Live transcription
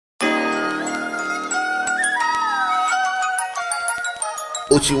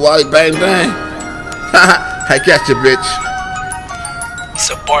OchiWali, bang bang. I got you, bitch. It's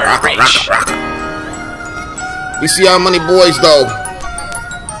a bar reach. We see our money boys though.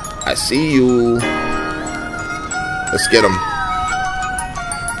 I see you. Let's get them.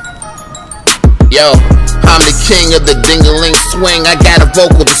 Yo, I'm the king of the ding-a-ling swing. I got a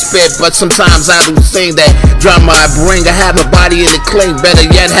vocal to spit, but sometimes I do sing that drama I bring. I have my body in a cling. Better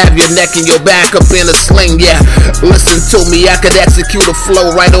yet, have your neck and your back up in a sling. Yeah, listen to me, I could execute a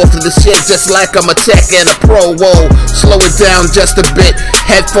flow right off of the shit, just like I'm a tech and a pro. Whoa, slow it down just a bit.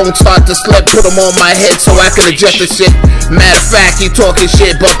 Headphones start to slip, put them on my head so I can adjust the shit. Matter of fact, you talking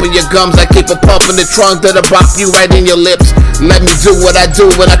shit, bumping your gums. I keep a pump in the trunk that'll bop you right in your lips. Let me do what I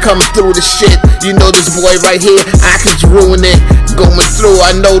do when I come through the shit. You know this boy right here, I can ruin it. Going through,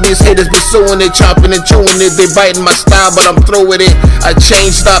 I know these haters be suing it, chopping and chewing it. They biting my style, but I'm through with it. I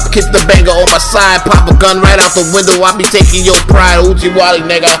changed up, kick the banger on my side, pop a gun right out the window. I be taking your pride, OchiWali,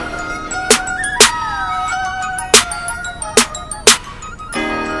 nigga.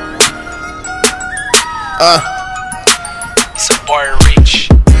 It's a bar reach.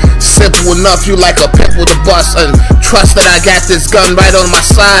 Simple enough, you like a pimp with a bus, and trust that I got this gun right on my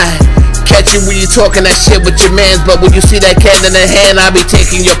side. Catch you when you talking that shit with your mans, but when you see that can in the hand, I be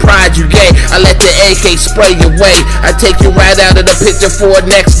taking your pride, you gay. I let the AK spray your way. I take you right out of the picture for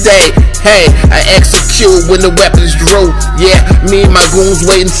next day. Hey, I execute when the weapons drew. Yeah, me and my goons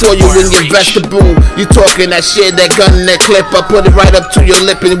waiting for you in your vestibule. You talking that shit, that gun and that clip, I put it right up to your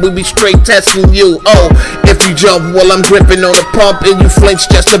lip and we be straight testing you. Oh, if you jump while I'm gripping on the pump and you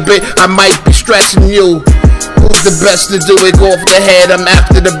flinch just a bit, I might be stretching you. Who's the best to do it? Go off the head, I'm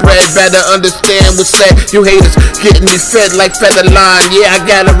after the bread. Better understand what's said. You haters getting me fed like feather line. Yeah, I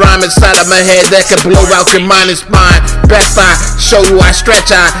got a rhyme inside of my head that can blow out your mind and spine. Best I show you I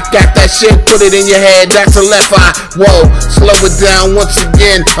stretch, I got that shit, put it in your head, that's a left eye. Whoa, slow it down once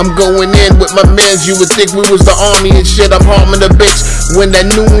again. I'm going in with my mans. You would think we was the army and shit. I'm harming the bitch when that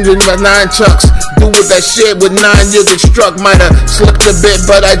noon in my 9 chucks. Do with that shit with 9 years it struck. Might have slipped a bit,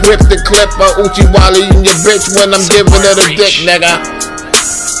 but I gripped the clip of OchiWali in your bitch when I'm giving her the dick, nigga.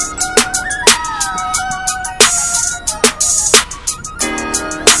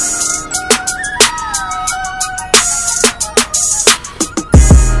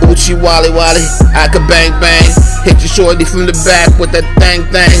 OchiWali, I could bang bang. Hit you shorty from the back with that thang.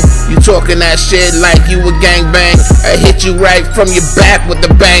 You talking that shit like you a gangbang. I hit you right from your back with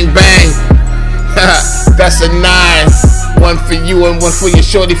the bang bang. That's a 9. One for you and one for your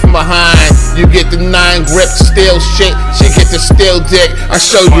shorty from behind. You get the 9 grip, still shit. She get the still dick. I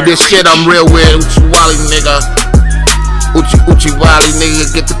show you this shit I'm real with. OchiWali, nigga. OchiWali, nigga.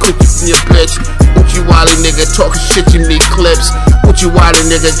 Get the cookie from your bitch. OchiWali, nigga. Talking shit, you need clips. OchiWali,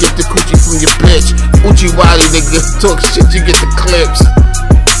 nigga. Get the coochie from your bitch. OchiWali, nigga. Talk shit, you get the clips.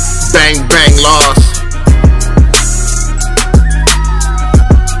 Bang bang, lost.